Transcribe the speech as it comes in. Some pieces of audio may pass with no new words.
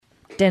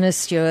Dennis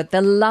Stewart,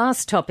 the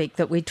last topic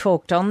that we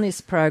talked on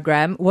this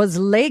program was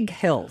leg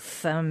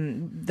health.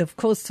 Of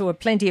course, there were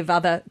plenty of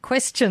other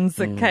questions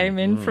that came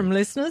in from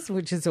listeners,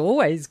 which is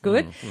always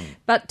good.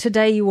 But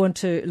today you want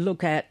to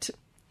look at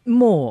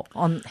more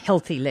on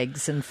healthy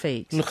legs and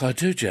feet. Look, I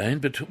do, Jane,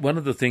 but one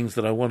of the things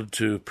that I wanted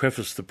to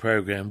preface the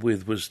program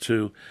with was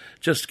to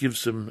just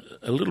give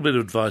a little bit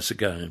of advice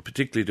again,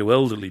 particularly to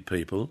elderly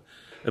people,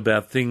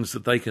 about things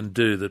that they can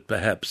do that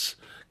perhaps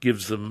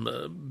gives them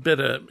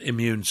better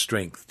immune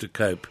strength to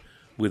cope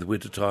with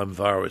wintertime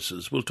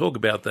viruses. We'll talk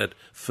about that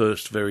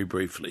first very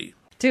briefly.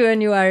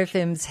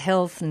 2NURFM's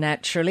Health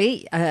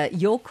Naturally.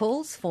 Your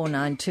calls,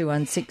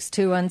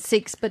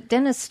 49216216. But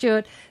Dennis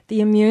Stewart,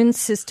 the immune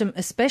system,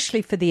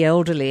 especially for the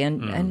elderly,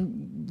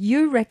 and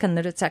you reckon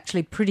that it's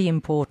actually pretty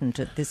important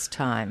at this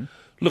time.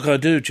 Look, I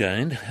do,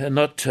 Jane, and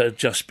not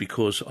just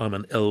because I'm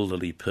an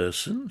elderly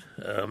person.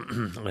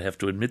 I have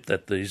to admit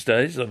that these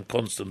days I'm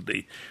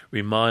constantly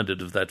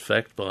reminded of that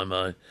fact by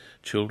my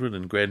children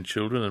and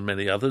grandchildren and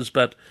many others,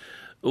 but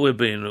we've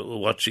been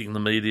watching the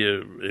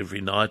media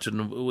every night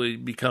and we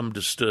become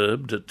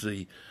disturbed at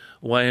the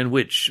way in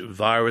which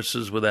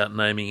viruses, without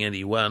naming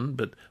any one,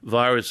 but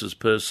viruses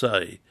per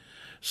se,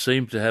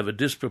 seem to have a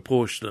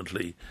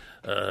disproportionately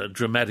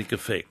dramatic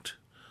effect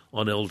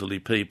on elderly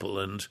people,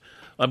 and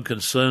I'm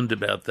concerned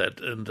about that,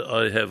 and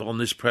I have on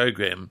this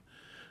program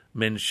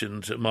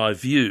mentioned my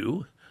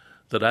view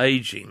that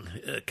ageing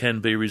can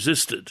be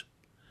resisted,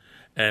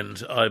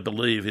 and I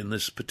believe in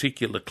this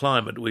particular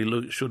climate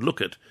we should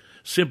look at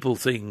simple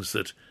things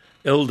that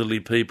elderly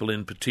people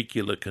in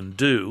particular can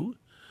do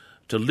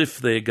to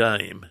lift their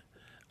game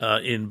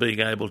in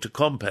being able to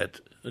combat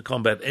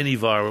any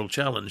viral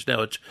challenge.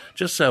 Now, it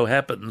just so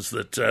happens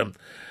that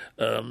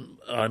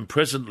I'm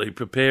presently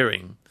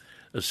preparing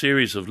a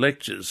series of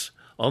lectures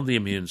on the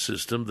immune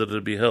system that will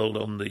be held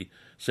on the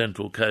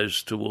Central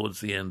Coast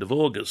towards the end of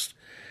August.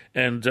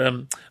 And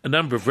a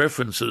number of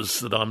references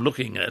that I'm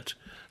looking at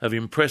have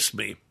impressed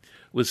me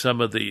with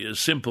some of the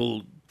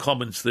simple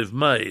comments they've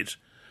made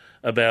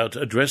about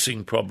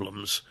addressing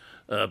problems,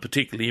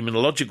 particularly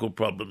immunological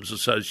problems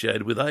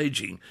associated with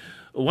ageing.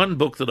 One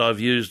book that I've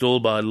used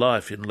all my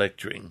life in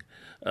lecturing,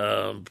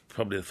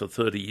 probably for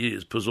 30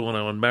 years,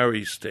 Pizzorno and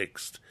Murray's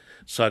text,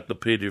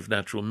 Encyclopedia of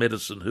Natural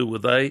Medicine. Who were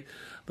they?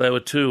 They were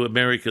two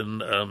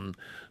American,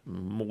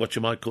 what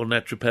you might call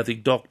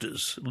naturopathic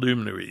doctors,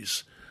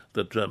 luminaries,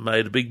 that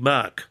made a big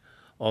mark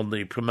on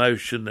the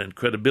promotion and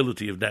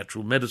credibility of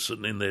natural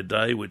medicine in their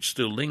day, which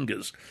still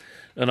lingers.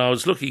 And I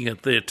was looking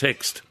at their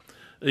text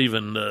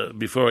even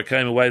before I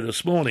came away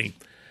this morning,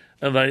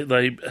 and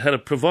they had a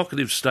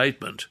provocative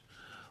statement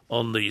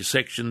on the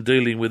section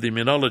dealing with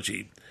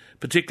immunology,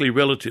 particularly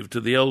relative to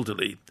the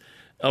elderly.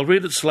 I'll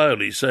read it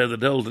slowly so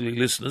that elderly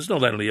listeners,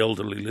 not only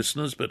elderly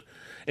listeners, but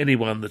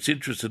anyone that's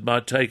interested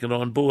might take it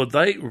on board.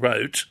 They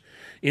wrote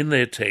in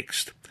their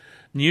text,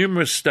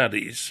 numerous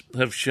studies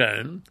have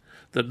shown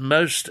that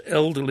most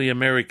elderly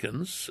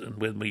Americans, and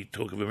when we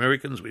talk of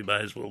Americans we may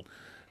as well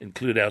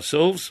include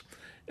ourselves,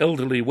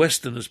 elderly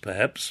Westerners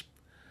perhaps,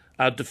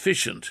 are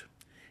deficient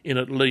in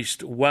at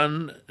least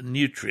one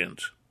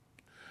nutrient.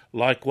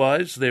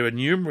 Likewise, there are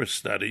numerous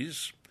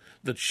studies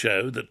that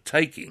show that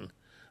taking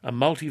a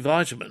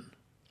multivitamin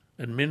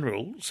and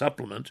mineral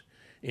supplement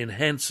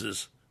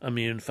enhances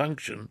immune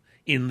function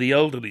in the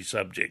elderly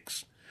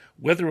subjects,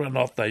 whether or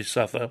not they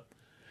suffer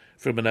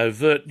from an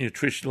overt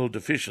nutritional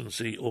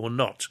deficiency or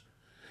not.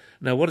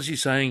 Now, what is he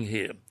saying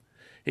here?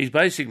 He's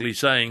basically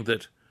saying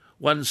that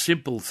one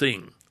simple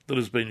thing that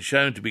has been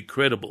shown to be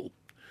credible,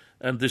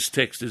 and this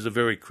text is a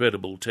very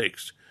credible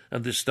text,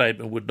 and this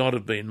statement would not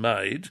have been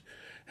made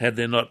had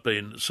there not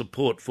been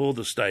support for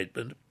the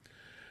statement.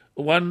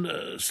 One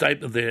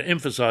statement they're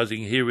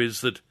emphasising here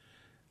is that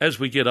as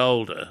we get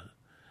older,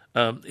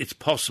 it's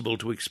possible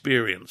to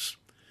experience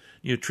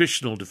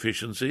nutritional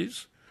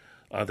deficiencies,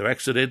 either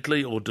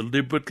accidentally or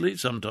deliberately,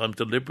 sometimes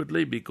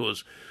deliberately,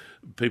 because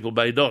people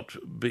may not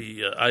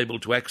be able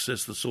to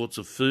access the sorts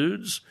of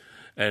foods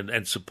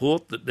and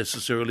support that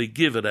necessarily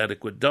give an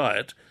adequate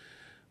diet.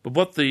 But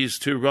what these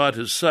two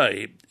writers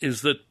say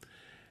is that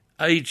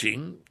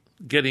ageing,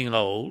 getting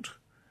old,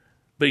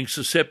 being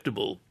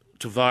susceptible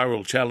to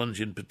viral challenge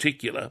in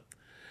particular,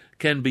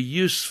 can be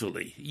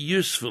usefully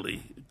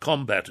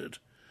combated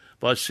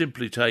by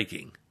simply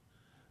taking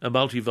a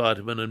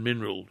multivitamin and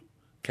mineral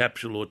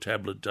capsule or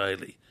tablet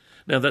daily.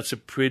 Now, that's a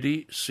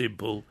pretty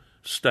simple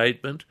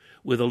statement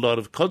with a lot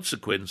of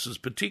consequences,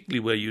 particularly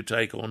where you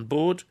take on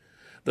board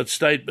that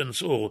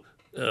statements or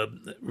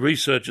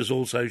research has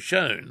also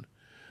shown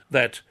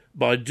that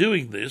by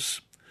doing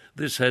this,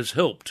 this has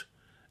helped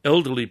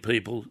elderly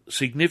people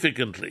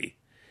significantly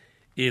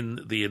in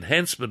the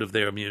enhancement of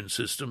their immune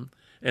system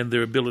and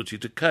their ability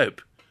to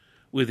cope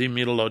with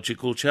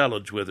immunological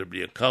challenge, whether it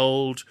be a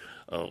cold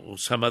or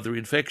some other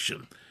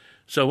infection.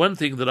 So one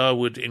thing that I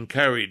would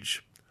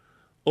encourage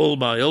all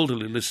my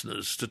elderly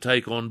listeners to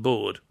take on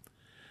board,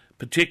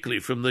 particularly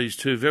from these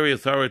two very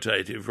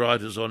authoritative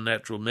writers on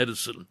natural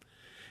medicine,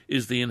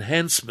 is the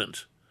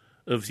enhancement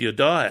of your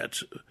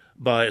diet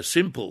by a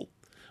simple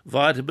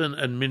vitamin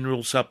and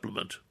mineral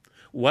supplement,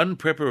 one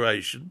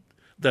preparation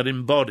that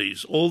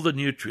embodies all the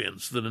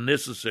nutrients that are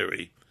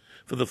necessary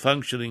for the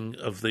functioning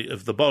of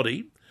the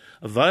body,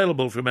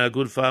 available from our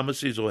good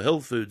pharmacies or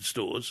health food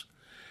stores.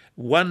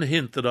 One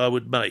hint that I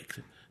would make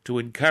to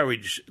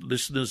encourage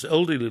listeners,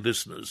 elderly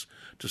listeners,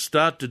 to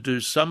start to do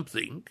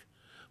something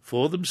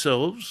for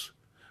themselves,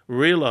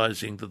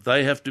 realising that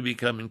they have to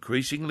become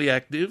increasingly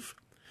active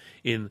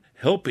in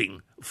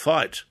helping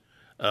fight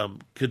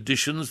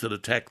conditions that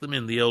attack them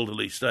in the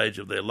elderly stage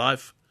of their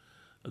life.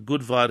 A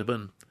good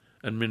vitamin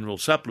and mineral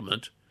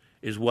supplement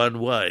is one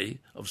way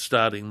of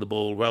starting the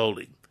ball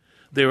rolling.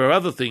 There are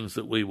other things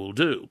that we will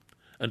do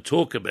and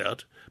talk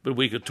about, but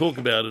we could talk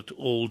about it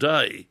all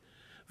day.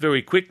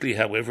 Very quickly,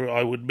 however,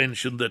 I would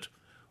mention that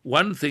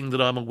one thing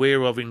that I'm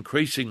aware of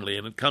increasingly,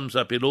 and it comes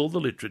up in all the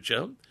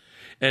literature,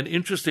 and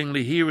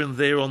interestingly here and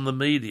there on the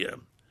media,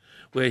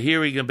 we're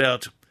hearing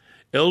about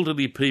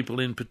elderly people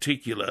in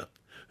particular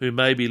who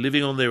may be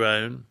living on their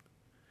own,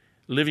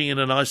 living in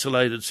an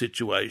isolated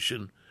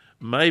situation,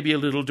 maybe a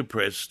little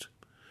depressed,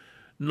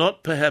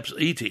 not perhaps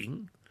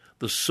eating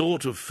the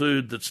sort of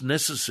food that's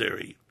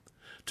necessary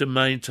to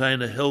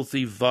maintain a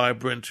healthy,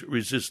 vibrant,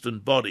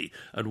 resistant body.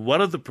 And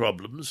one of the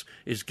problems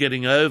is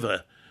getting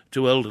over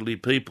to elderly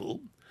people,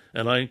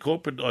 and I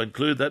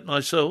include that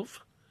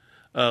myself,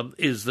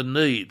 is the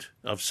need,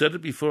 I've said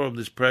it before on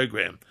this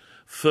program,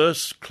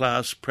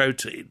 first-class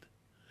protein.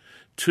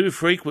 Too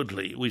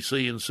frequently we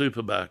see in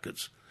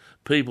supermarkets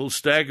people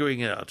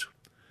staggering out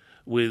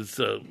with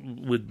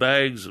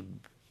bags and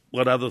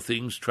what other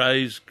things,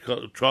 trays,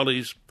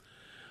 trolleys,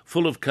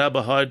 full of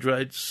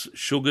carbohydrates,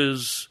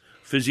 sugars,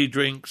 fizzy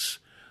drinks,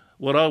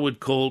 what I would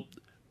call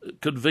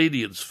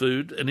convenience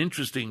food, an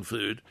interesting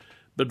food,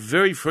 but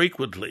very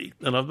frequently,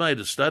 and I've made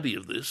a study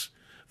of this,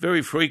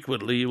 very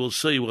frequently you will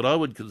see what I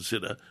would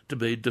consider to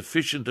be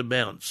deficient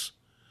amounts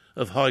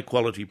of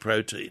high-quality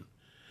protein.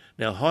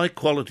 Now,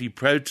 high-quality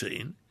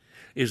protein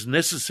is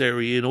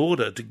necessary in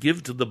order to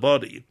give to the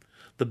body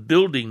the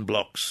building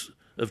blocks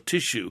of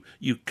tissue.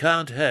 You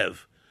can't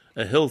have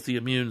a healthy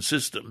immune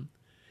system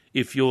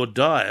if your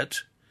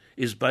diet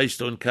is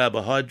based on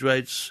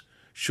carbohydrates,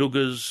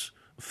 sugars,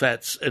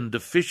 fats, and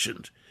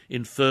deficient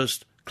in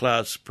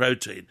first-class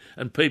protein.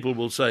 And people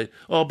will say,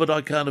 oh, but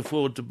I can't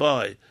afford to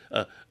buy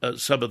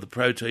some of the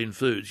protein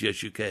foods.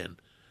 Yes, you can.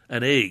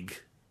 An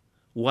egg,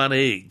 one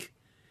egg,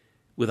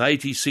 with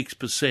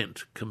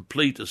 86%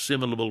 complete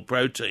assimilable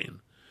protein,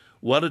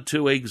 1 or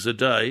 2 eggs a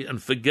day,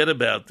 and forget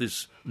about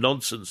this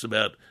nonsense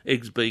about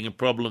eggs being a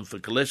problem for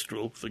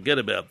cholesterol. Forget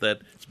about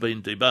that. It's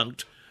been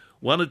debunked.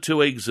 1 or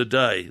 2 eggs a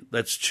day,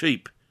 that's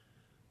cheap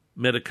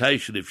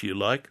medication, if you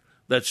like.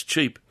 That's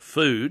cheap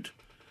food.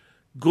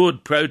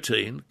 Good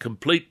protein,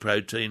 complete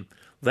protein,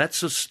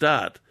 that's a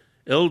start.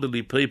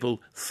 Elderly people,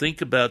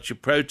 think about your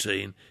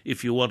protein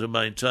if you want to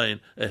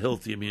maintain a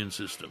healthy immune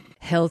system.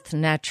 Health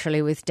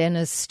Naturally with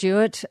Dennis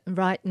Stewart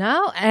right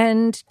now.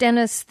 And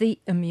Dennis, the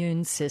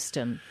immune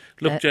system.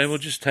 Look, Jane, we'll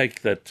just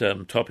take that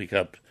topic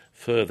up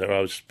further. I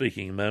was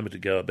speaking a moment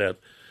ago about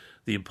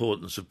the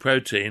importance of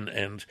protein,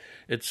 and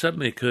it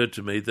suddenly occurred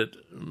to me that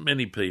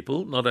many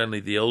people, not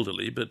only the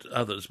elderly but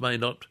others, may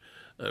not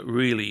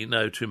really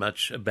know too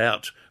much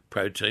about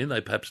protein.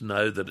 They perhaps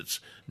know that it's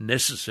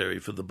necessary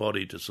for the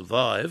body to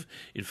survive.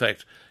 In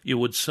fact, you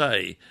would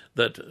say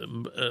that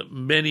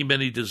many,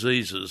 many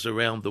diseases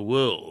around the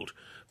world,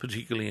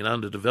 particularly in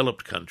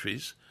underdeveloped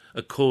countries,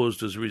 are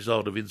caused as a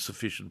result of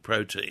insufficient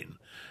protein.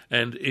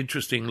 And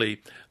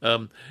interestingly,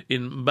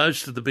 in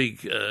most of the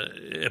big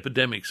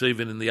epidemics,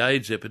 even in the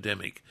AIDS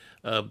epidemic,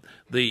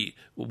 the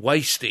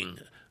wasting,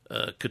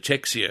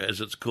 cachexia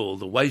as it's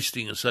called, the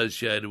wasting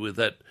associated with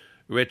that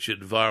wretched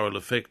viral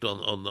effect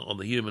on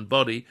the human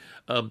body,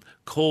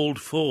 called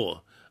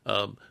for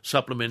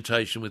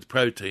supplementation with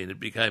protein. It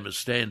became a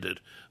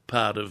standard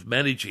part of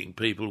managing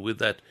people with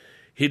that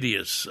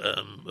hideous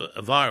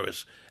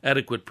virus,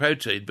 adequate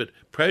protein. But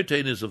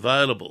protein is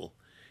available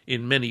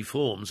in many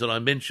forms, and I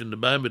mentioned a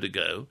moment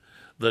ago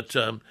that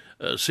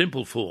a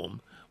simple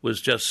form was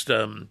just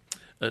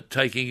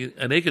taking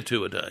an egg or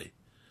 2 a day.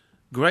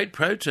 Great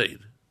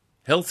protein,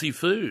 healthy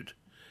food.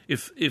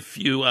 If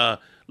you are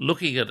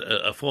looking at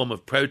a form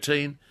of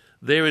protein,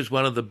 there is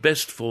one of the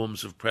best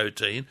forms of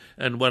protein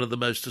and one of the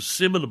most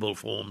assimilable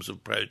forms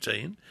of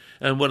protein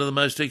and one of the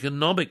most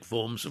economic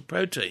forms of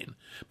protein.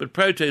 But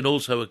protein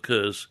also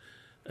occurs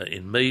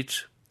in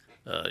meat,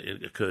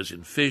 it occurs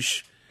in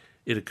fish,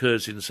 it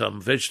occurs in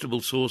some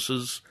vegetable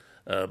sources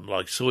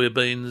like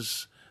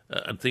soybeans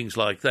and things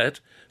like that.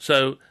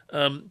 So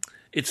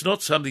it's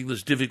not something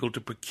that's difficult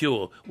to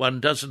procure. One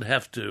doesn't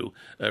have to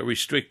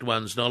restrict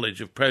one's knowledge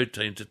of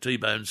protein to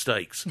T-bone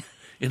steaks.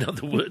 In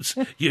other words,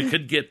 you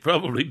can get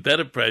probably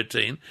better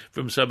protein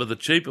from some of the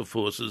cheaper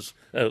sources,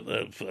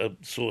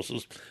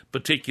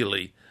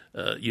 particularly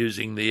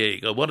using the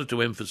egg. I wanted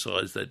to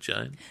emphasise that,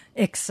 Jane.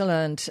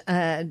 Excellent.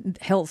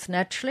 Health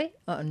Naturally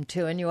on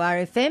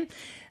 2NURFM.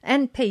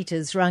 And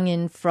Peter's rung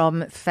in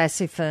from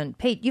Fassifern.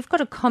 Pete, you've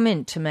got a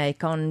comment to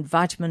make on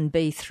vitamin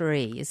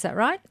B3, is that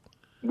right?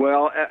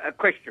 Well, a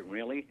question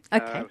really.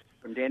 Okay.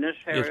 from Dennis.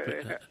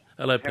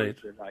 Hello, Pete.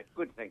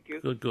 Good, thank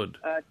you. Good.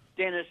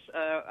 Dennis,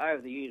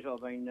 over the years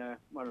I've been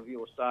one of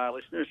your star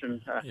listeners,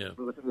 and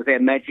with our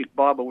magic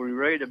Bible we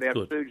read about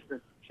foods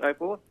and so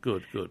forth.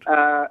 Good.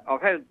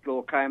 I've had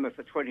glaucoma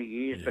for 20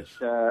 years, but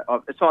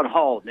it's on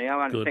hold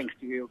now, and thanks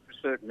to you for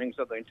certain things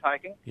I've been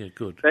taking. Yeah,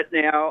 good. But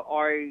now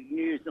I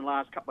used in the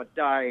last couple of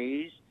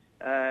days,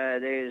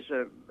 there's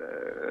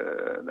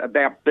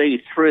about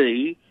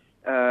B3,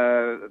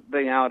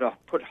 being able to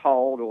put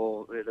hold,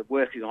 or they're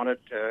working on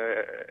it,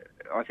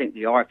 I think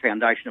the Eye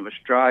Foundation of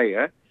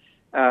Australia,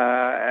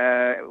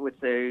 with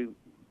the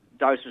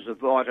doses of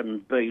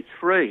vitamin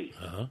B3.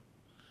 Uh-huh.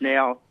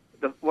 Now,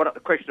 the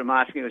question I'm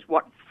asking is,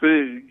 what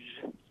foods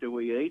do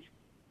we eat,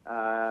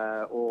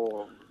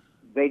 or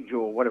veg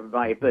or whatever it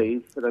may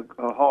be, for the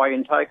high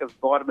intake of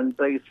vitamin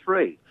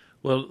B3?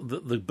 Well,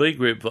 the B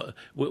group,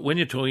 when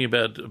you're talking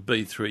about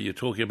B3, you're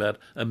talking about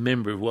a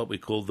member of what we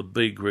call the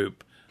B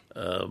group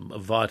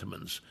of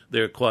vitamins.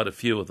 There are quite a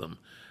few of them.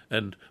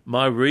 And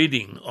my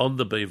reading on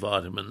the B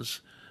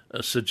vitamins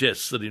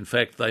suggests that, in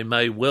fact, they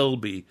may well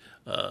be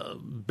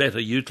better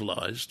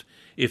utilised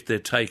if they're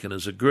taken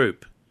as a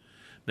group.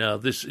 Now,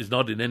 this is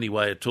not in any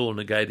way at all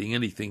negating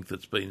anything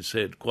that's been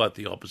said, quite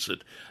the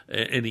opposite.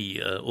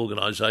 Any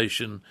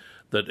organisation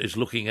that is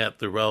looking at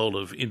the role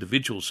of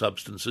individual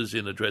substances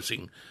in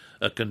addressing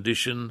a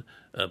condition,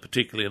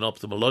 particularly an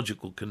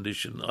ophthalmological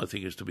condition, I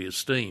think is to be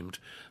esteemed.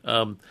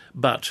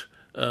 But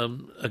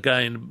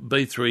again,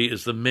 B3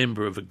 is the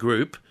member of a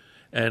group,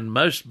 and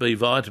most B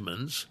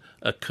vitamins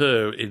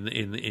occur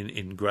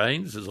in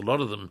grains. There's a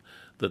lot of them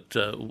that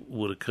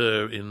would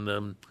occur in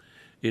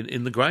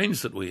the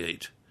grains that we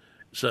eat.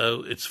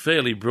 So it's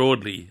fairly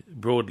broadly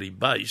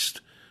based,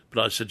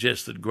 but I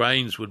suggest that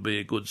grains would be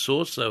a good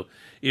source. So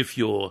if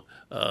you're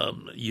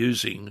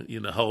using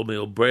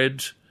wholemeal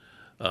bread,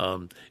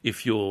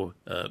 if you're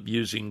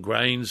using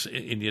grains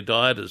in your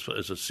diet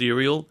as a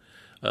cereal,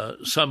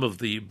 some of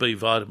the B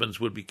vitamins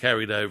would be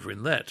carried over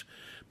in that.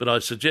 But I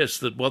suggest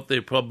that what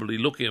they're probably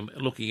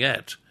looking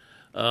at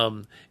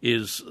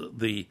is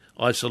the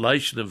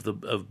isolation of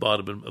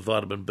vitamin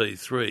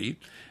B3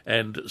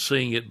 and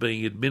seeing it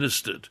being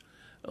administered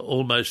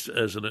almost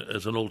as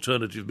an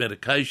alternative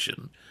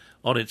medication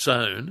on its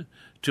own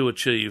to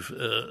achieve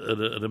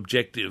an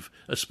objective,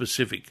 a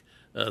specific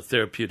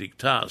therapeutic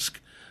task.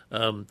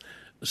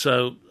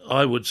 So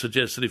I would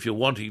suggest that if you're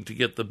wanting to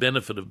get the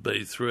benefit of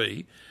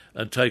B3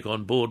 and take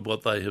on board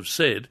what they have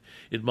said,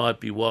 it might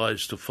be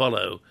wise to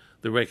follow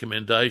the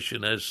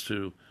recommendation as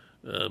to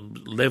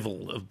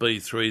level of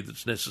B3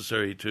 that's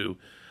necessary to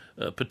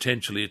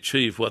potentially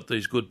achieve what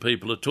these good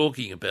people are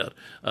talking about.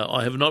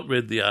 I have not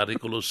read the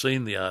article or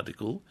seen the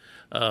article,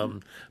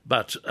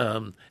 but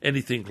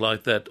anything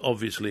like that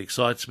obviously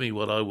excites me.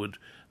 What I would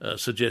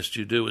suggest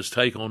you do is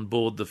take on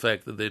board the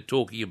fact that they're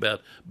talking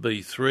about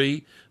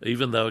B3.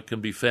 Even though it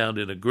can be found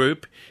in a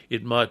group,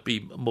 it might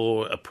be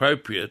more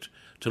appropriate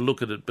to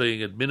look at it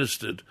being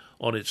administered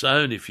on its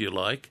own, if you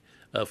like,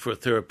 for a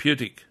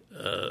therapeutic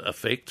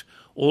effect,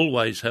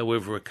 always,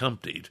 however,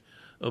 accompanied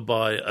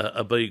by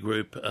a B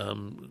group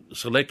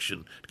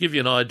selection. To give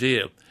you an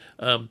idea,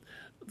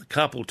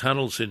 carpal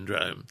tunnel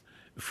syndrome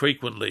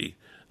frequently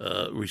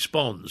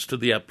responds to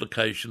the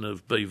application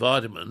of B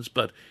vitamins,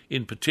 but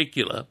in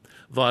particular,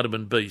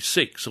 vitamin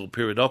B6 or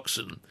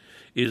pyridoxine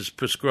is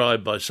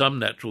prescribed by some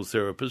natural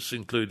therapists,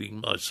 including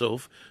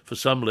myself, for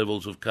some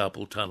levels of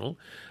carpal tunnel,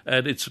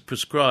 and it's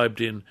prescribed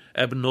in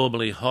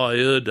abnormally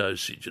higher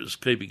dosages,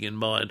 keeping in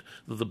mind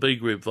that the B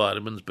group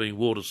vitamins, being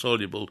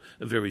water-soluble,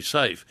 are very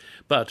safe.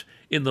 But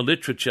in the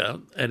literature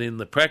and in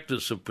the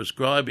practice of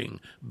prescribing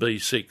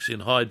B6 in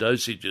high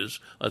dosages,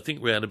 I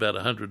think around about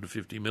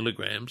 150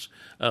 milligrams,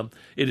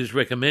 it is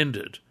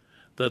recommended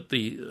that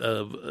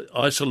the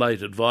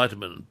isolated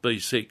vitamin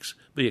B6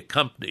 be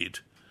accompanied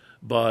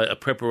by a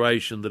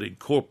preparation that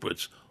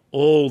incorporates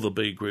all the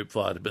B group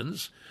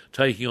vitamins,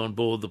 taking on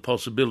board the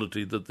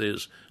possibility that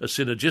there's a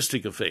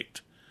synergistic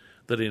effect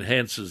that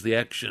enhances the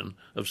action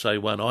of, say,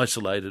 one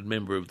isolated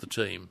member of the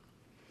team.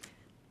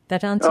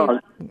 That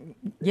answer?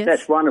 Yes.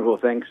 That's wonderful.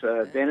 Thanks,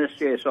 Dennis.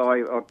 Yes,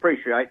 I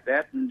appreciate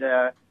that, and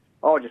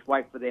I'll just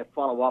wait for their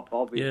follow-up,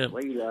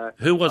 obviously. Yeah.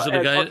 Who was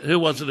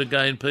it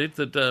again, Pete,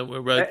 that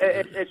wrote?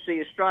 It's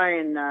the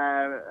Australian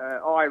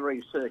Eye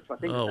Research, I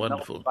think. Oh, it's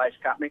wonderful. a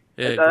Melbourne-based company.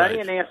 Yeah, they great. only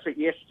announced it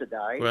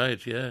yesterday.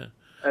 Great, yeah.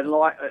 And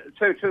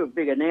two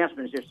big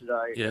announcements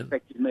yesterday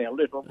affected me a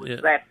little. Was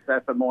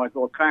that for my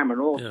glaucoma,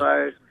 and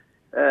also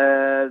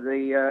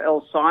the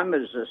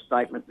Alzheimer's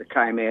statement that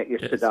came out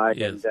yesterday,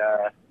 yes. and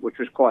which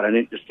was quite an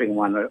interesting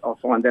one. I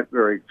find that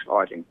very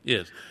exciting.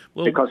 Yes.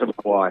 Well, because of my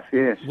wife,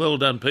 yes. Well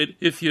done, Pete.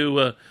 If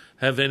you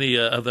have any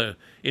other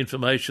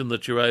information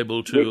that you're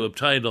able to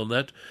obtain on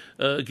that,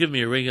 give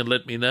me a ring and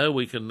let me know.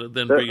 We can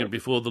then bring it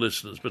before the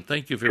listeners. But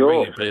thank you for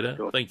ringing, Peter.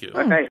 Sure. Thank you.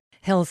 Okay.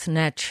 Health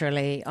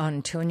Naturally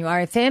on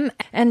 2NURFM.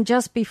 And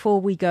just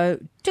before we go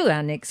to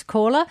our next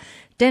caller,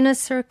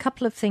 Dennis, there are a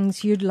couple of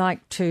things you'd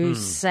like to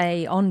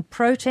say on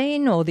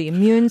protein or the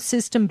immune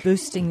system,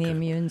 boosting the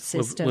immune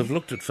system. We've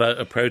looked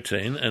at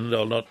protein, and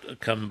I'll not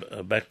come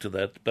back to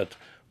that, but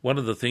one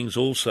of the things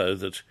also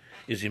that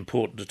is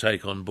important to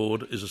take on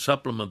board is a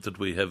supplement that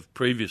we have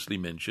previously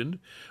mentioned,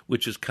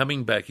 which is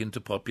coming back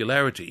into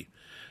popularity,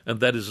 and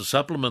that is a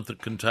supplement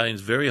that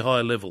contains very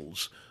high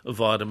levels of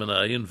vitamin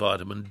A and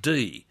vitamin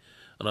D,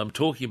 and I'm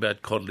talking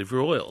about cod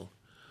liver oil.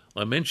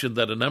 I mentioned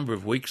that a number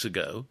of weeks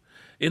ago.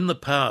 In the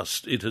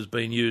past, it has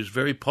been used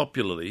very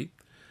popularly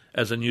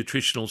as a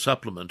nutritional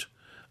supplement,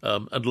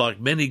 and like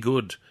many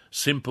good,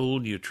 simple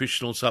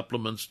nutritional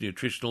supplements,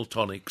 nutritional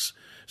tonics,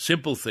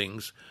 simple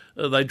things,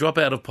 they drop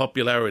out of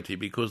popularity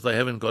because they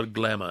haven't got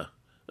glamour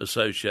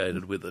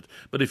associated with it.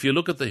 But if you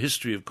look at the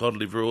history of cod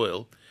liver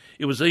oil,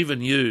 it was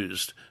even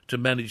used to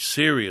manage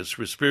serious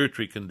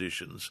respiratory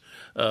conditions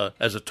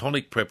as a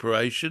tonic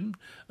preparation,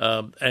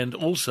 and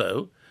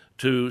also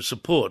to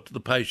support the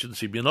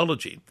patient's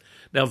immunology.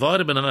 Now,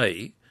 vitamin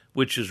A,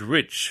 which is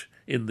rich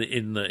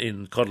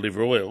in cod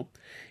liver oil,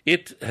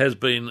 it has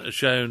been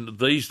shown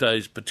these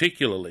days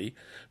particularly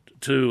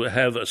to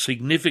have a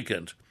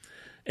significant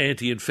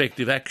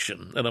anti-infective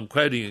action. And I'm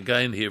quoting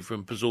again here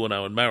from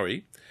Pizzorno and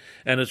Murray,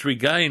 and it's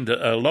regained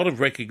a lot of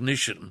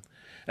recognition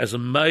as a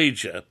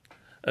major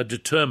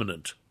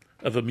determinant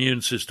of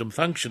immune system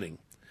functioning.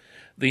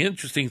 The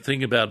interesting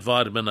thing about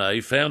vitamin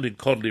A found in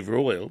cod liver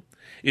oil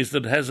is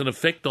that it has an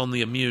effect on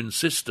the immune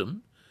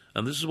system,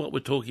 and this is what we're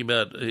talking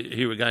about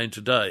here again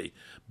today,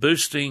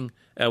 boosting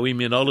our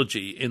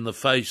immunology in the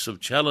face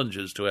of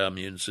challenges to our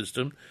immune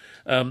system.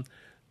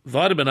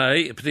 Vitamin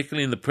A,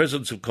 particularly in the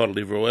presence of cod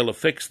liver oil,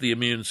 affects the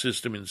immune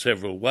system in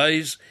several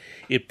ways.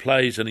 It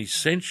plays an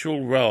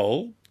essential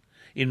role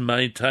in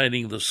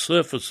maintaining the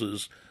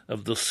surfaces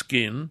of the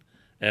skin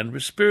and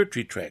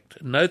respiratory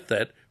tract. Note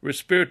that,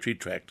 respiratory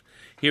tract.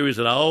 Here is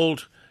an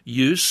old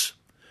use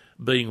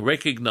being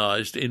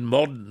recognised in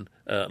modern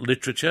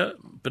literature,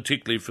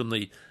 particularly from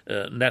the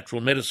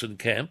natural medicine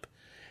camp,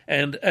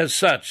 and as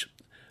such,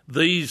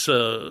 this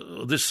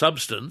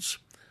substance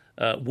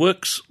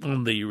works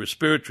on the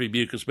respiratory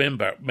mucous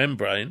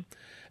membrane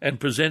and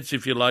presents,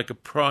 if you like, a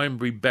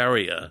primary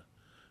barrier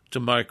to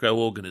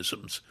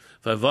microorganisms.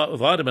 So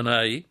vitamin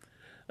A,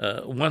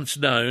 once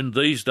known,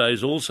 these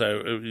days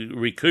also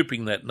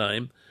recouping that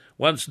name,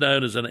 once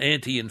known as an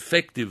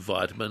anti-infective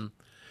vitamin,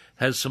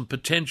 has some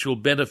potential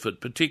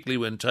benefit, particularly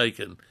when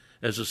taken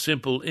as a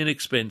simple,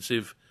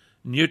 inexpensive,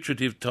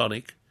 nutritive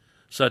tonic,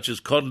 such as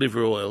cod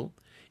liver oil,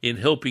 in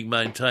helping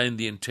maintain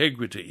the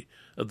integrity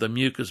of the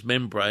mucous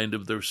membrane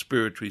of the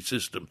respiratory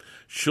system.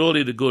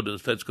 Surely to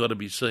goodness, that's got to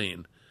be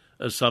seen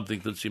as something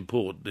that's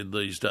important in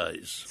these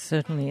days.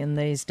 Certainly in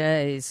these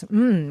days.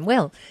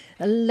 Well,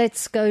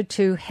 let's go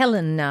to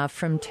Helen now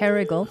from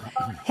Terrigal.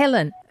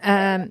 Helen,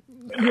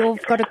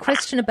 you've got a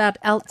question about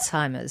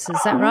Alzheimer's,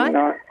 is that right?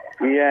 No.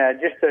 Yeah,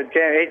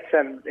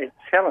 it's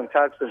Helen's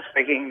husband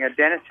speaking.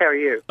 Dennis, how are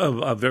you?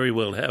 Oh, very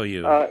well. How are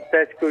you?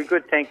 That's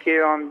good, thank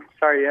you. I'm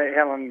sorry,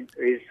 Helen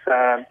is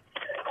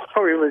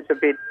probably was a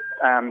bit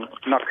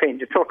not keen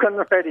to talk on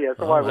the radio.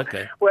 So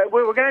okay. We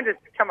were going to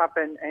come up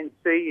and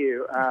see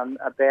you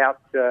about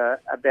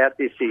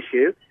this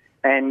issue,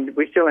 and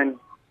we still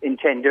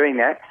intend doing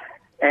that.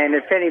 And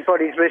if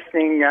anybody's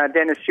listening,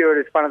 Dennis Stewart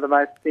is one of the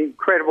most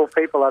incredible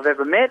people I've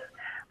ever met,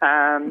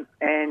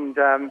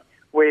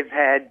 we've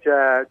had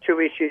 2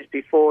 issues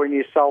before, and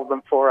you solved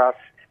them for us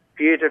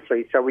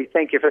beautifully. So we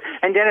thank you for.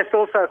 And Dennis,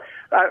 also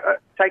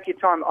take your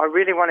time. I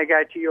really want to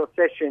go to your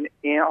session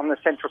on the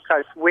Central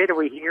Coast. Where do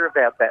we hear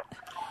about that?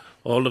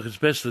 Oh, look, it's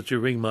best that you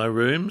ring my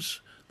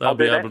rooms. They'll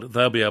be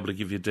able to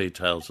give you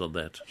details on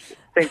that.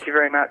 Thank you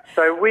very much.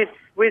 So with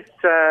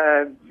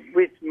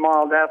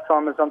mild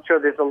Alzheimer's, I'm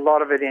sure there's a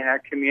lot of it in our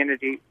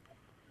community.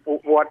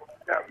 What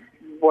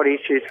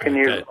issues can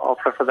you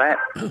offer for that?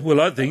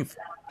 Well, I think,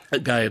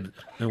 again,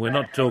 and we're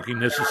not talking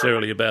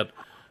necessarily about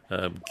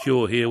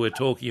cure here. We're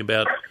talking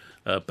about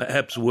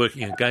perhaps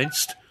working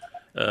against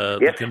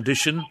the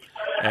condition.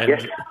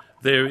 And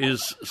there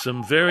is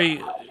some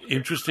very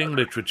interesting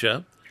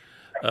literature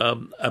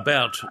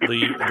about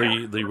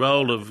the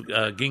role of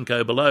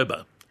ginkgo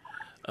biloba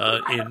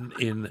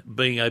in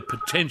being a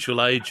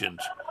potential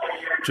agent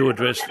to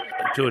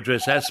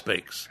address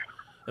aspects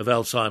of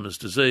Alzheimer's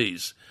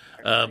disease.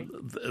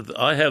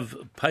 I have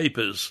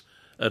papers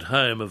at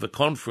home of a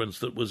conference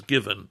that was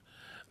given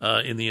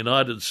in the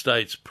United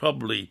States,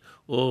 probably,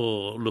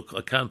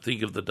 I can't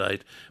think of the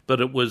date,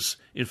 but it was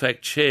in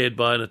fact chaired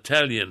by an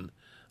Italian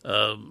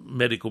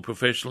medical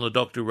professional, a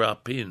Dr.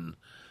 Rapin,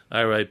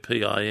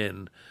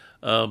 R-A-P-I-N.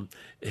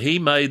 He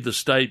made the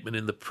statement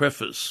in the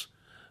preface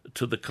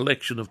to the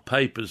collection of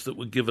papers that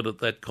were given at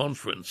that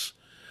conference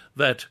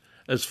that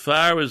as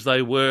far as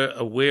they were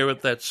aware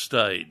at that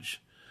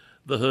stage,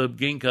 the herb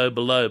ginkgo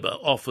biloba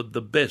offered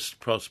the best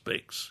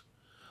prospects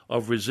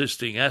of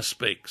resisting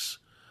aspects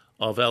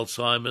of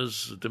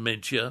Alzheimer's,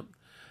 dementia,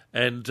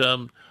 and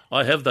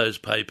I have those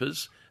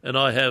papers, and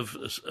I have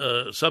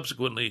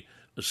subsequently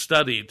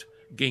studied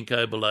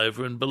ginkgo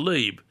biloba and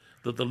believe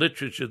that the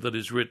literature that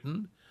is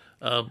written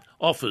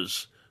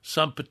offers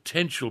some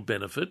potential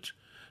benefit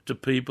to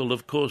people,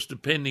 of course,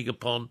 depending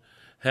upon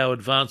how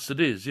advanced it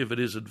is. If it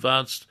is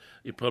advanced,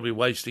 you're probably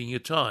wasting your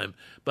time.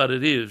 But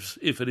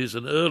if it is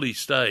an early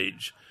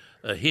stage,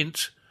 a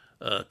hint,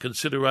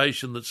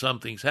 consideration that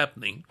something's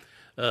happening,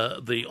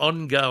 the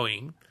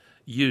ongoing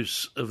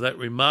use of that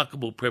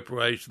remarkable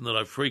preparation that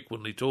I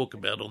frequently talk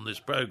about on this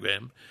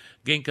program,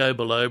 ginkgo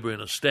biloba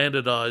in a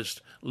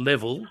standardised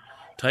level,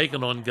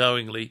 taken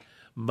ongoingly,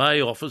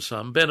 may offer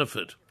some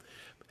benefit.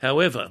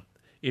 However,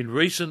 in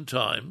recent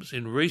times,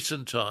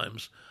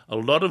 a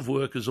lot of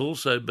work has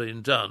also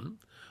been done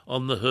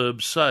on the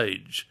herb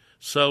sage,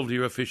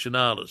 Salvia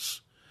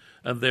officinalis,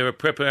 and there are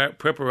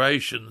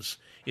preparations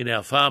in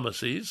our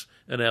pharmacies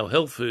and our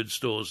health food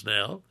stores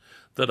now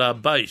that are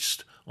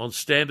based on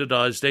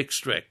standardised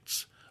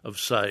extracts of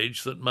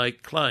sage that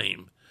make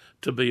claim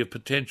to be of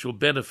potential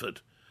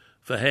benefit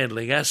for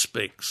handling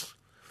aspects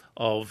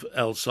of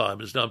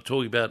Alzheimer's. Now, I'm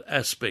talking about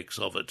aspects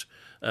of it,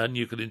 and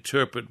you can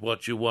interpret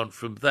what you want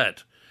from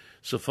that.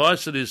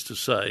 Suffice it is to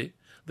say,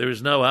 there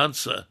is no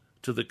answer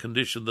to the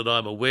condition that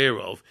I'm aware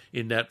of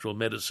in natural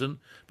medicine,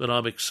 but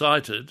I'm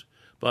excited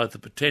by the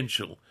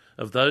potential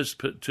of those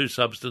two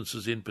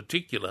substances in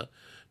particular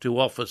to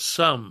offer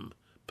some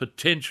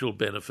potential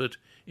benefit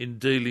in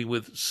dealing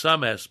with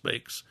some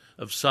aspects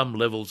of some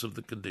levels of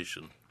the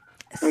condition.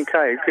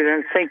 Okay, good.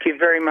 And thank you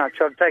very much.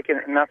 I've taken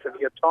enough of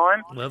your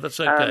time. No, that's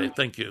okay.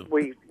 Thank you.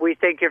 We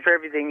thank you for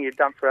everything you've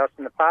done for us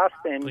in the past,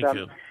 and Thank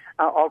you.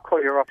 I'll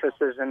call your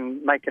offices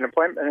and make an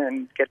appointment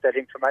and get that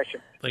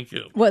information. Thank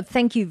you. Well,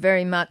 thank you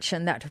very much.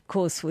 And that, of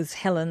course, was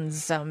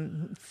Helen's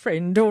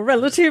friend or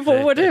relative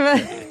or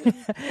whatever.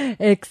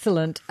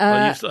 Excellent.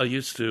 I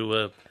used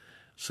to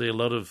see a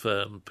lot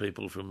of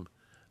people from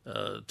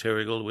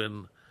Terrigal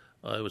when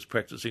I was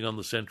practicing on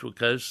the Central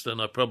Coast, and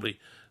I probably,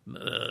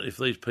 if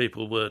these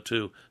people were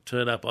to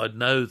turn up, I'd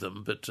know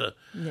them, but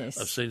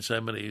yes. I've seen so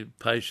many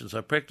patients.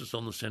 I practiced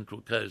on the Central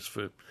Coast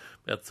for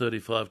about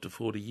 35 to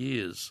 40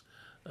 years,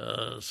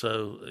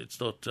 so it's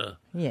not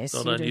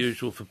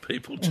unusual for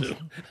people to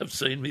have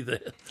seen me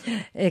there.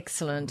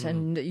 Excellent,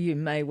 and you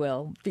may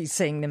well be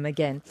seeing them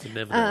again. You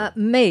never know.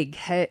 Meg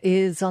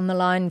is on the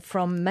line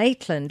from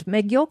Maitland.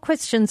 Meg, your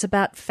question's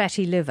about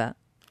fatty liver.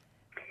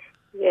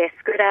 Yes,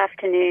 good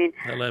afternoon.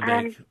 Hello,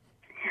 Meg.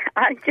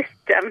 I've just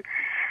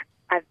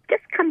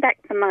come back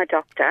from my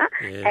doctor,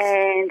 Yes.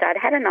 and I'd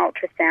had an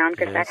ultrasound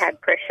because Yes. I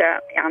had pressure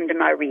under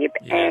my rib,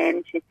 Yes.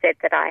 and she said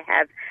that I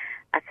have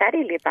a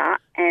fatty liver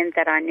and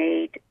that I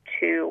need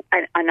to,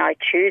 and I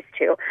choose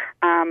to,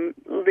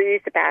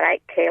 lose about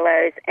 8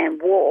 kilos and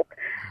walk.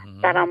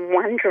 Mm-hmm. But I'm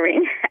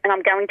wondering, and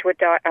I'm going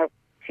to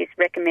she's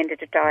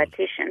recommended a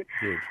dietitian.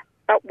 Good.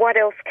 But what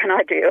else can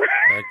I do?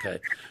 Okay.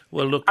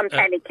 Well, look. I'm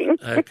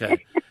panicking.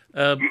 Okay.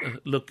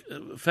 Look,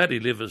 fatty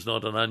liver is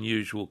not an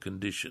unusual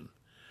condition.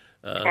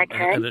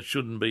 Okay. And it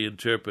shouldn't be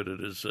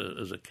interpreted as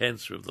a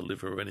cancer of the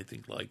liver or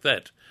anything like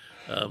that.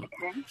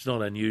 It's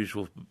not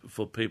unusual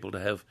for people to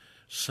have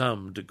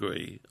some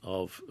degree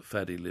of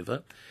fatty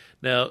liver.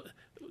 Now,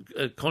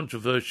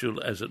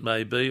 controversial as it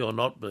may be or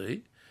not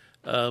be,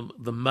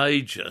 the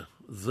major,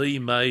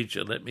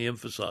 let me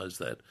emphasise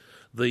that,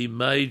 the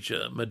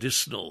major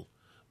medicinal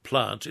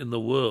plant in the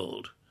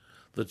world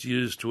that's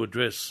used to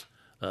address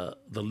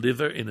the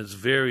liver in its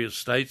various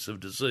states of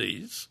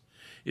disease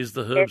is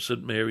the herb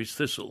St. Mary's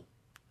thistle.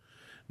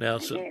 Now,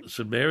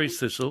 St. Mary's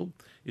thistle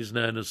is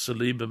known as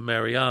Silybum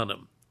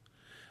marianum.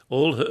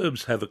 All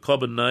herbs have a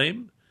common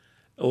name.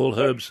 All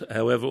herbs,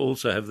 however,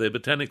 also have their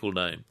botanical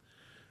name.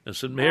 And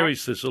St.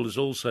 Mary's thistle is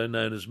also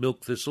known as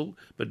milk thistle,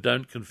 but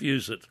don't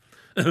confuse it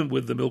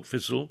with the milk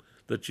thistle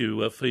that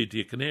you feed to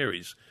your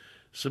canaries.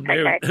 St.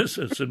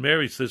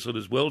 Mary's thistle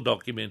is well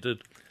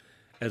documented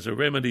as a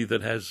remedy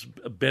that has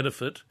a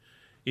benefit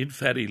in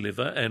fatty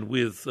liver, and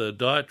with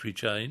dietary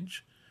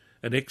change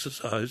and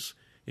exercise,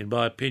 in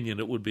my opinion,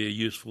 it would be a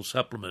useful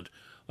supplement.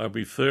 I'm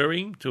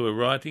referring to a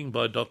writing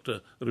by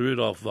Dr.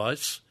 Rudolf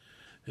Weiss,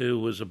 who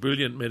was a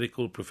brilliant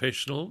medical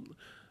professional,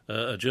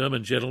 a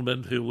German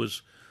gentleman who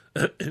was,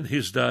 in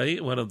his day,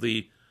 one of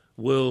the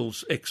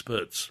world's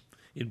experts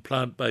in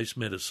plant-based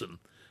medicine.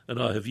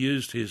 And I have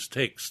used his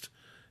text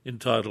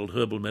entitled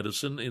Herbal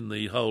Medicine in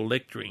the whole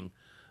lecturing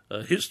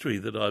history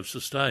that I've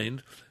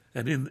sustained.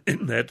 And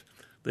in that,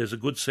 there's a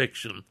good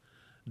section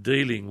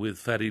dealing with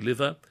fatty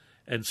liver,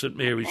 and St.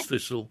 Mary's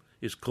thistle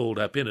is called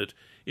up in it.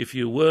 If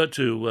you were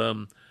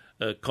to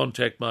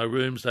contact my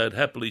rooms, they'd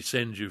happily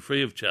send you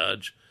free of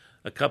charge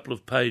a couple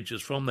of pages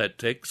from that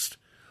text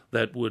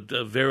that would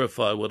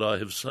verify what I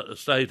have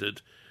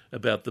stated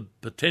about the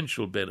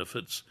potential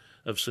benefits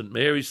of St.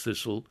 Mary's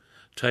thistle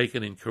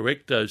taken in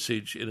correct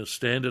dosage in a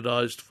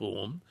standardised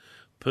form,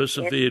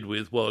 persevered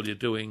with while you're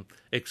doing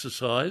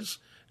exercise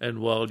and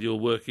while you're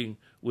working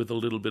with a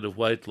little bit of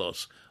weight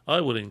loss.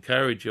 I would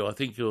encourage you. I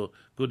think your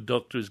good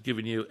doctor has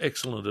given you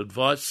excellent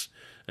advice,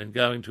 and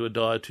going to a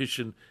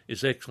dietitian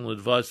is excellent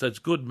advice. That's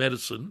good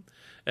medicine,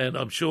 and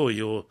I'm sure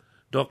your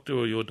doctor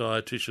or your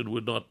dietitian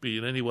would not be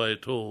in any way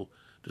at all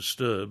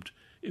disturbed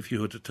if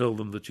you were to tell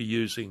them that you're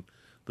using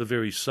the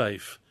very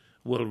safe,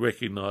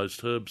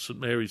 well-recognised herb St.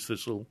 Mary's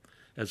thistle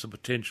as a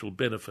potential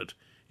benefit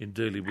in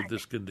dealing with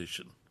this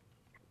condition.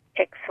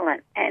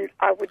 excellent. And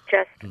I would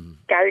just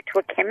go to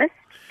a chemist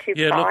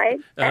to buy.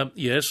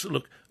 Yes,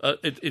 look,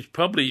 it's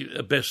probably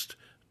best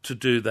to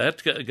do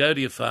that. Go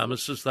to your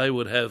pharmacist. They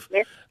would have,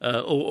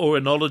 or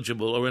a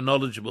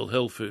knowledgeable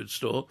health food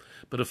store.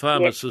 But a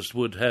pharmacist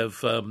would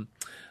have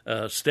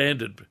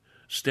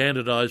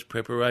standardised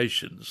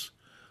preparations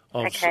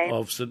of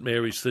St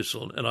Mary's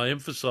Thistle, and I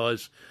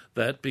emphasise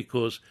that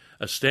because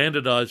a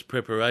standardised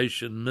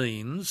preparation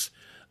means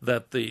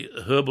that the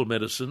herbal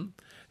medicine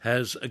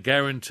has a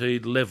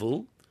guaranteed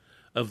level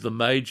of the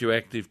major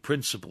active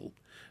principle.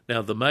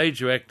 Now, the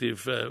major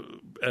active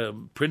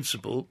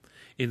principle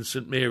in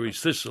St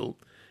Mary's Thistle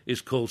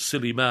is called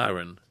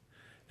silymarin,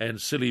 and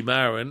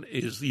silymarin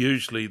is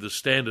usually the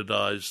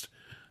standardised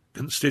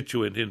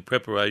constituent in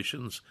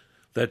preparations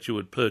that you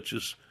would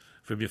purchase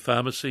from your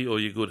pharmacy or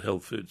your good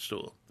health food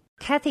store.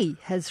 Kathy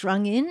has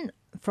rung in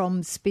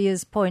from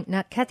Spears Point.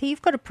 Now, Kathy,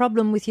 you've got a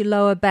problem with your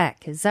lower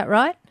back, is that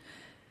right?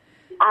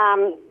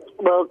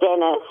 Well,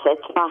 Dennis,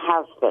 it's my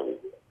husband.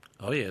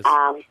 Oh, yes.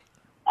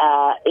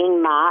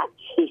 In March,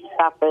 he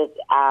suffered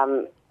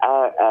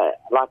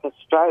like a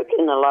stroke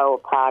in the lower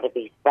part of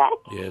his back.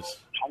 Yes.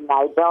 And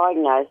they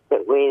diagnosed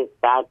it with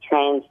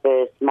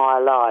transverse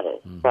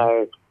myelitis. Mm-hmm.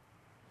 So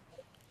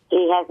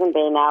he hasn't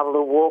been able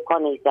to walk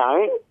on his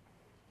own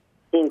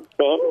since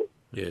then.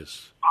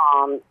 Yes.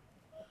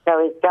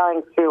 So he's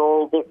going through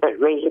all different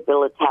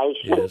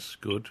rehabilitation. Yes,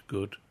 good.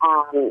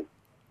 And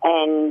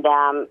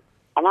I'm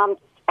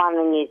just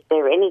wondering, is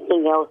there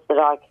anything else that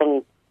I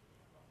can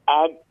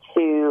add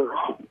to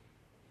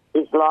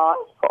his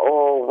life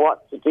or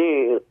what to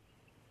do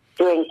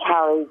to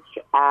encourage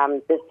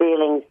the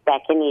feelings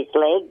back in his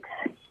legs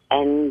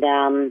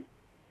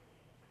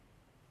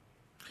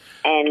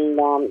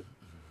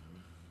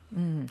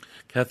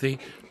Kathy,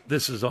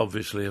 this is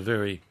obviously a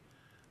very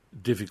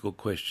difficult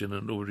question,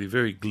 and it would be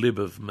very glib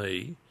of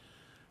me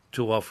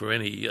to offer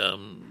any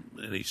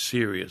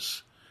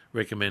serious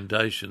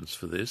recommendations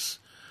for this.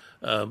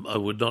 I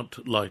would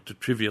not like to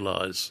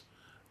trivialise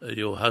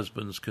your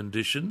husband's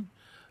condition.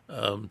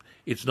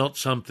 It's not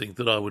something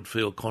that I would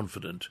feel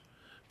confident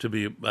to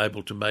be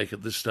able to make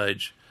at this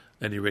stage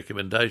any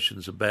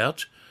recommendations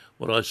about.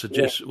 What I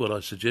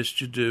suggest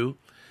you do,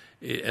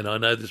 and I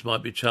know this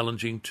might be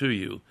challenging to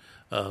you,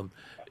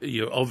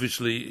 you're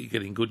obviously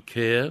getting good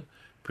care.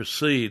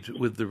 Proceed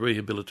with the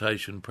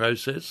rehabilitation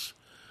process.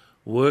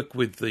 Work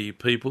with the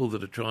people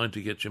that are trying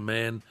to get your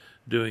man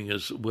doing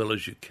as well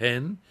as you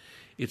can.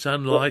 It's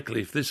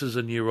unlikely, if this is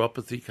a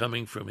neuropathy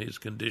coming from his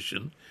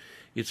condition,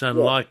 it's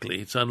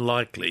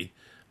unlikely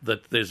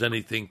that there's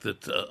anything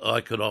that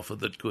I could offer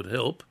that could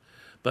help.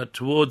 But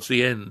towards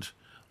the end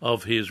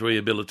of his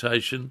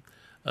rehabilitation,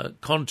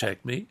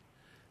 contact me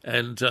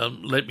and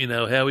let me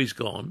know how he's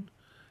gone.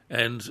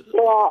 And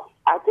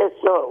I just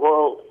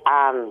thought,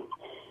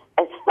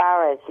 as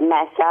far as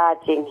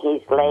massaging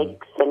his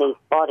legs and his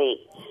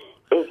body,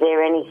 is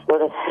there any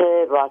sort of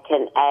herb I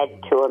can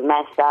add to a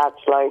massage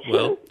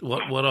lotion?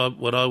 Well,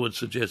 what I would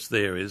suggest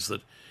there is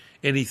that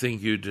anything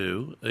you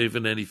do,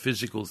 even any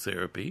physical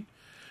therapy,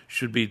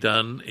 should be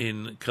done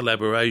in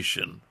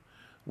collaboration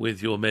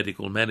with your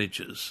medical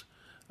managers.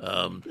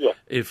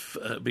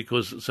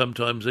 Because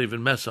sometimes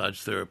even massage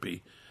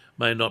therapy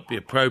may not be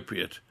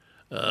appropriate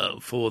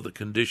for the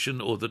condition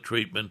or the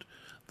treatment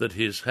that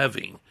he's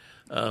having.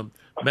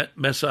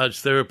 Massage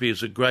therapy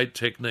is a great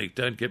technique.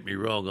 Don't get me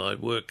wrong. I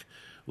work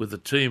with a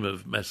team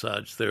of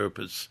massage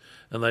therapists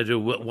and they do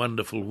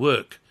wonderful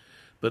work.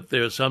 But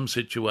there are some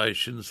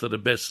situations that are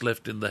best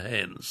left in the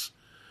hands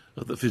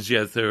of the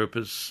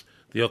physiotherapists,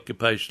 the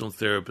occupational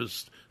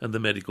therapists and the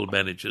medical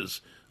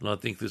managers. And I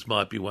think this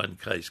might be one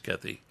case,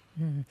 Kathy.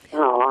 Mm.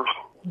 Oh,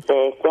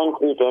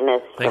 thank you,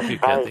 Dennis. Thank you,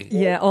 Kathy.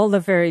 Yeah, all the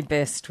very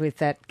best with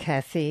that,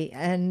 Kathy.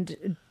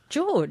 And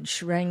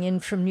George rang in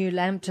from New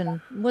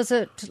Lambton. Was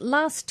it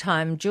last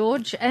time,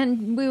 George?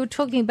 And we were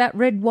talking about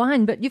red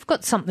wine, but you've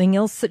got something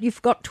else that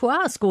you've got to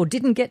ask or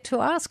didn't get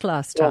to ask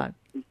last time.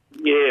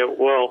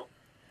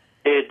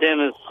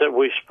 Dennis,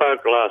 we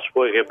spoke last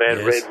week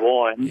about red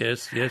wine.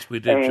 Yes, we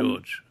did,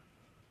 George.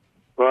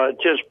 Right,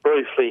 just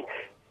briefly,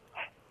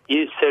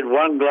 you said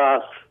 1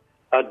 glass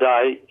a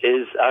day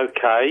is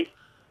okay.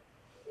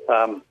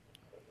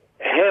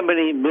 How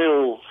many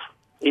mils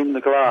in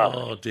the glass?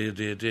 Oh,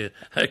 dear.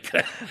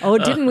 Okay. Oh,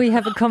 didn't we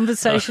have a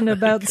conversation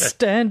about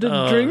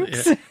standard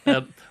drinks?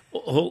 Yeah.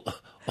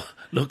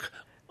 Look,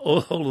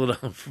 all that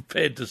I'm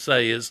prepared to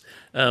say is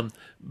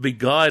be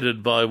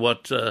guided by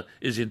what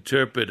is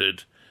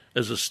interpreted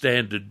as a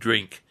standard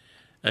drink,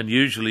 and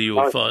usually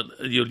you'll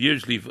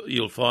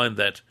find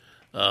that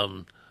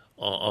on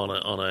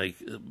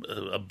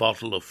a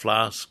bottle or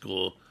flask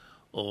or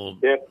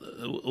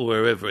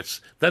wherever.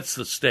 That's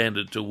the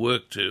standard to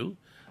work to.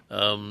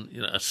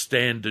 A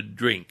standard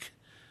drink.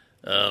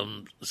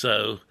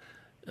 So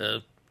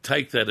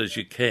take that as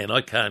you can. I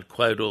can't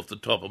quote off the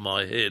top of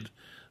my head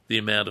the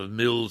amount of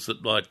mils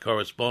that might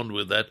correspond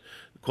with that.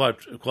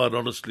 Quite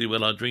honestly,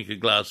 when I drink a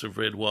glass of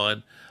red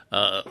wine,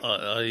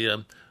 I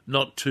am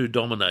not too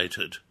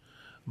dominated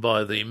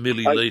by the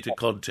milliliter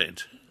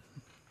content.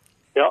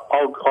 Yeah,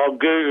 I'll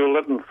Google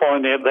it and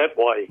find out that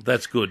way.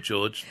 That's good,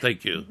 George.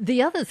 Thank you.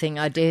 The other thing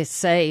I dare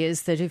say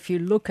is that if you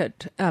look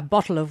at a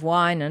bottle of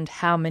wine and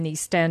how many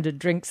standard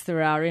drinks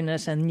there are in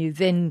it, and you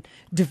then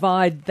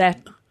divide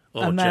that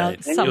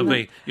amount...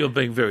 Jane, you're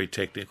being very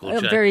technical,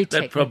 Jane. Very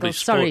technical.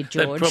 Sorry,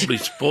 George. That probably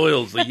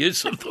spoils the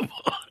use of the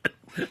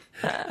wine.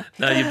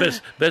 No, you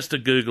best to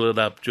Google it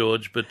up,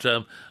 George. But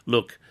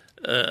look,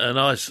 a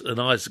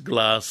nice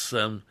glass,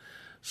 so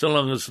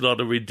long as it's not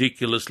a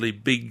ridiculously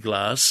big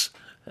glass,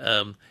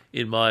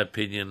 in my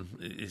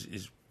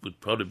opinion, would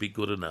probably be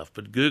good enough.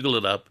 But Google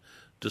it up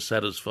to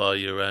satisfy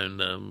your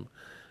own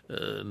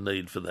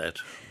need for that.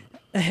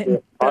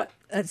 I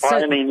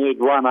only need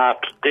one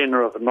after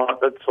dinner of the night,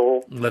 that's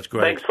all. That's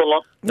great. Thanks a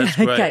lot. That's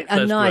great. Okay, a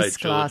That's nice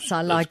great, glass. George.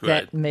 I like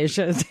that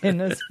measure,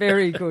 Dennis.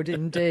 Very good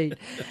indeed.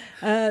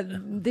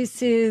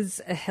 This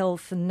is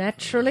Health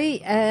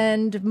Naturally,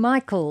 and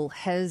Michael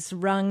has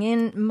rung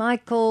in.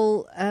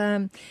 Michael,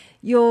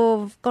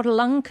 you've got a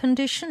lung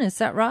condition, is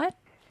that right?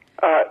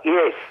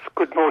 Yes,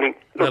 good morning.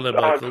 Hello,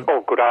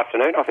 Michael. Good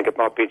afternoon. I think it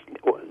might be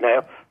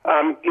now.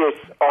 Yes,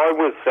 I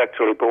was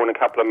actually born a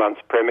couple of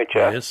months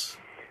premature. Yes.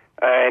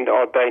 And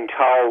I've been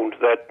told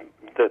that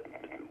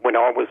when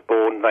I was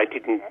born, they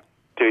didn't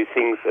do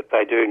things that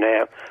they do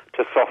now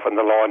to soften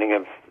the lining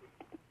of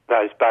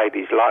those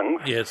babies'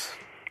 lungs. Yes.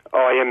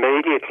 I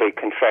immediately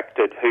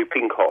contracted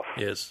whooping cough.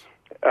 Yes.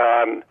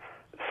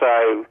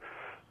 So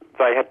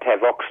they had to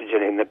have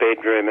oxygen in the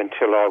bedroom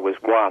until I was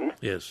 1.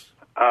 Yes.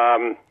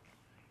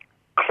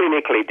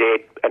 Clinically dead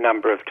a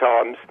number of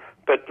times.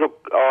 But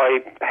look, I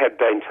have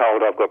been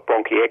told I've got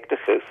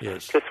bronchiectasis.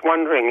 Yes. Just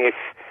wondering if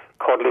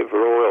cod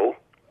liver oil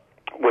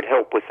would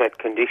help with that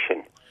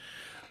condition.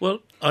 Well,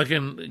 I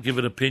can give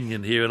an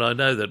opinion here, and I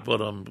know that what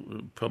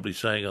I'm probably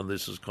saying on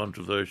this is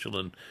controversial,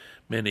 and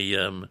many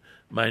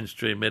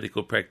mainstream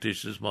medical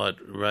practitioners might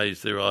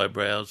raise their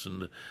eyebrows,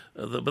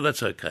 but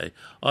that's okay.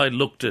 I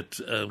looked at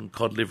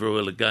cod liver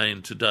oil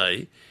again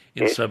today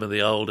in some of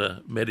the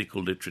older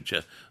medical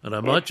literature, and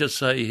I might just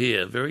say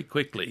here very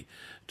quickly,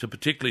 to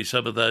particularly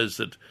some of those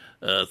that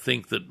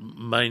think that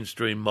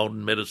mainstream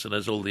modern medicine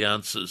has all the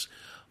answers,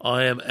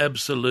 I am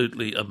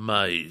absolutely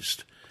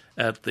amazed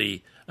at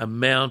the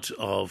amount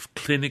of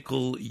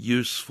clinical,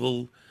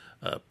 useful,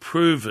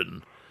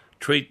 proven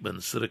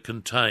treatments that are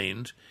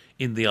contained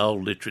in the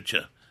old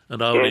literature.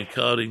 And I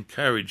would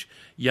encourage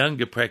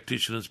younger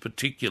practitioners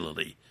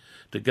particularly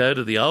to go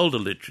to the older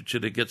literature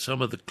to get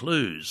some of the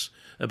clues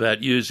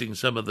about using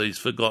some of these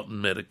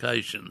forgotten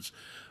medications.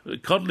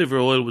 Cod liver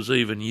oil was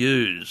even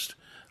used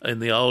in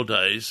the old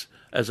days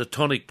as a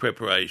tonic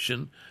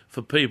preparation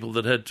for people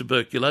that had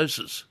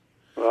tuberculosis.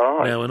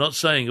 Right. Now, we're not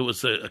saying it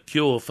was a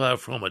cure, far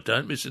from it.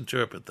 Don't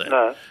misinterpret that.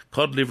 No.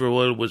 Cod liver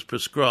oil was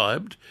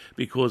prescribed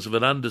because of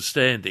an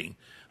understanding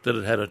that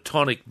it had a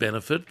tonic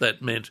benefit.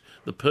 That meant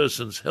the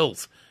person's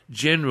health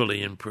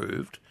generally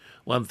improved.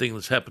 One thing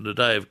that's happened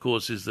today, of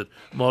course, is that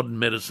modern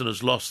medicine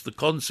has lost the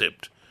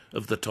concept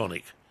of the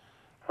tonic.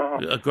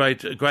 A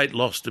great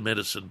loss to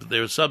medicine. But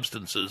there are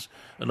substances,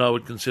 and I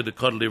would consider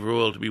cod liver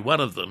oil to be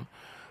one of them,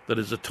 that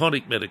is a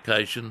tonic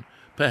medication,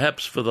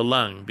 perhaps for the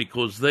lung,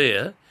 because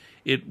there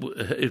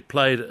it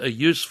played a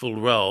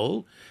useful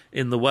role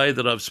in the way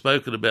that I've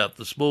spoken about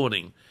this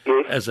morning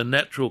as a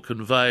natural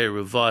conveyor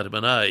of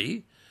vitamin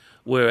A,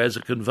 whereas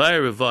a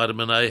conveyor of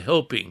vitamin A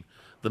helping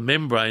the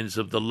membranes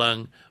of the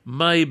lung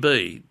may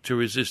be to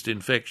resist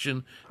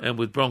infection, and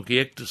with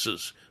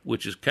bronchiectasis,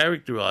 which is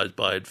characterised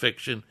by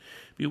infection,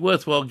 be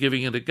worthwhile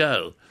giving it a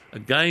go.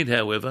 Again,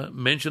 however,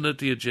 mention it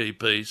to your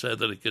GP so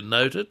that it can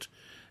note it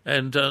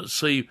and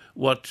see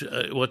what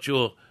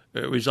your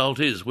result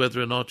is,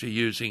 whether or not you're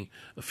using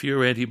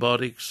fewer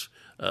antibiotics,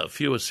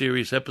 fewer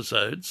serious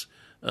episodes.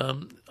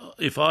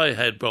 If I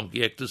had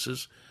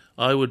bronchiectasis,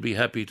 I would be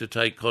happy to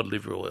take cod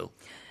liver oil.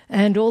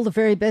 And all the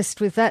very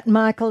best with that,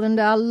 Michael. And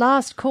our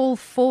last call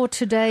for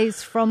today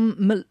is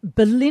from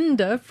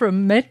Belinda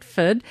from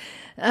Metford.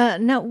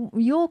 Now,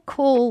 your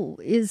call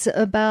is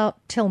about,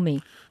 tell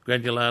me.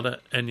 Granulata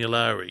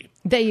annulari.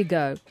 There you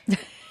go.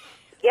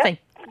 Yep.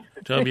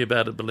 Tell me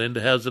about it, Belinda.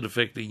 How's it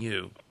affecting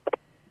you?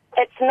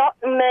 It's not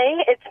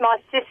me, it's my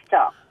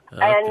sister.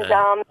 Okay.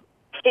 And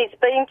she's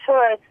been to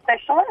a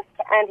specialist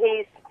and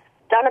he's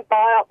done a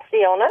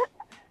biopsy on it.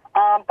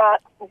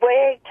 But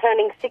we're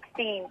turning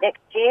 60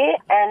 next year,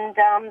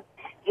 and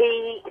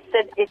he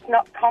said it's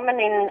not common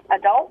in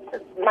adults,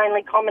 it's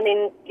mainly common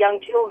in young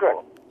children.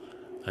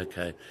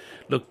 Okay.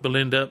 Look,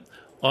 Belinda,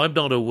 I'm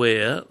not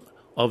aware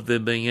of there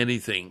being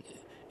anything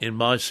in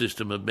my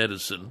system of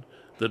medicine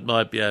that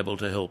might be able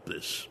to help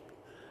this.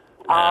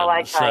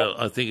 Okay. So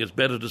I think it's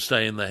better to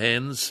stay in the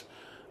hands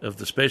of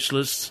the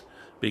specialists,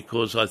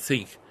 because I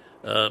think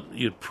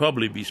you'd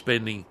probably be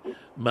spending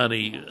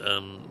money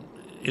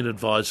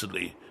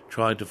inadvisedly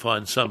trying to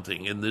find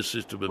something in this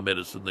system of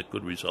medicine that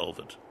could resolve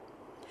it.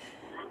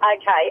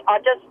 Okay,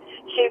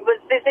 she was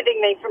visiting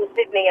me from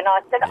Sydney, and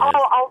I said, Yes.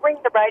 I'll ring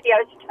the radio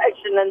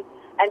station and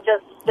and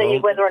just see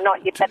whether or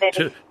not you've had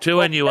any.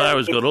 2NUR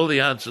has got all the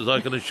answers,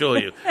 I can assure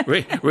you.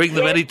 Ring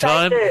them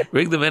anytime.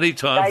 Ring them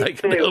anytime. They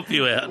can help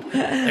you out.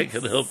 They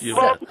can help you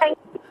out.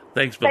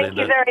 Thanks, Belinda. Thank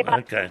you very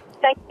much. Okay.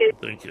 Thank you.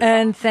 Thank you.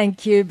 And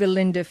thank you,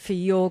 Belinda, for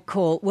your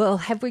call. Well,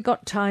 have we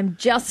got time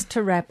just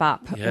to wrap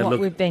up what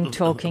we've been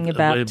talking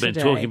about We've been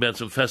today? talking about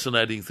some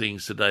fascinating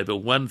things today, but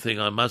one thing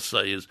I must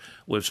say is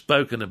we've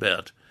spoken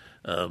about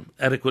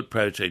adequate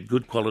protein,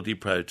 good quality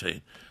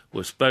protein.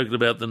 We've spoken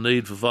about the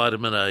need for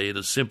vitamin A in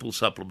a simple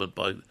supplement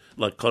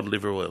like cod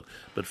liver oil.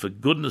 But for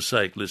goodness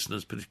sake,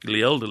 listeners,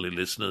 particularly elderly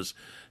listeners,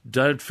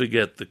 don't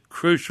forget the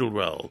crucial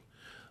role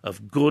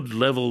of good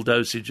level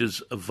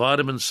dosages of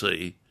vitamin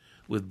C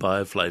with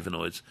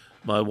bioflavonoids.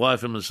 My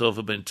wife and myself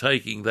have been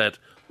taking that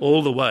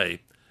all the way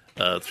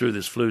through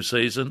this flu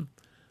season,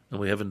 and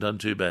we haven't done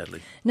too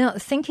badly. Now,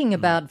 thinking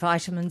about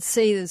vitamin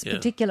C, there's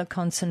particular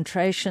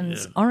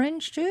concentrations. Yeah.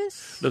 Orange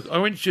juice? Look,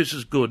 orange juice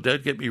is good,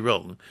 don't get me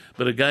wrong.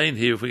 But again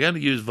here, if we're going to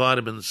use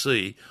vitamin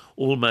C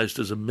almost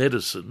as a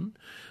medicine,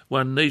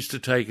 one needs to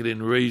take it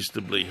in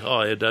reasonably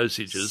higher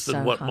dosages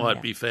than what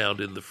might be found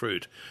in the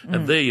fruit.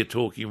 And there you're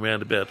talking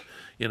around about,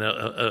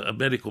 a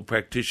medical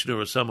practitioner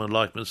or someone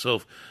like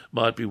myself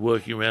might be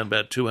working around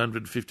about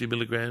 250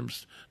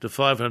 milligrams to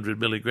 500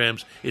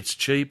 milligrams. It's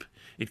cheap.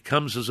 It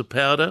comes as a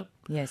powder.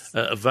 Yes.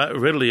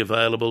 Readily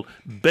available.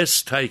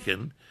 Best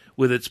taken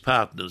with its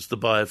partners, the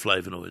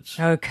bioflavonoids.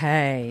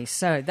 Okay,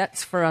 so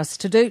that's for us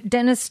to do.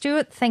 Dennis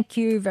Stewart, thank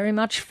you very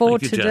much for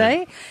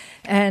today. Jane.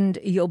 And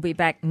you'll be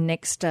back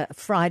next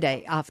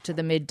Friday after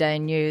the midday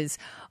news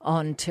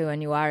on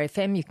 2NUR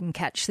FM. You can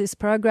catch this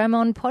program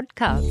on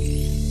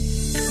podcast.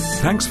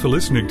 Thanks for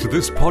listening to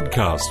this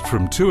podcast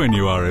from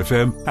 2NUR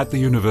FM at the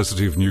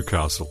University of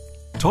Newcastle.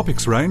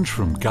 Topics range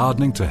from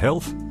gardening to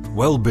health,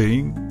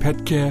 well-being,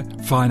 pet care,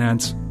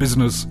 finance,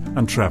 business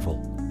and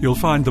travel. You'll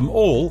find them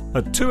all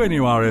at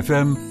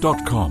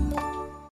 2NURFM.com.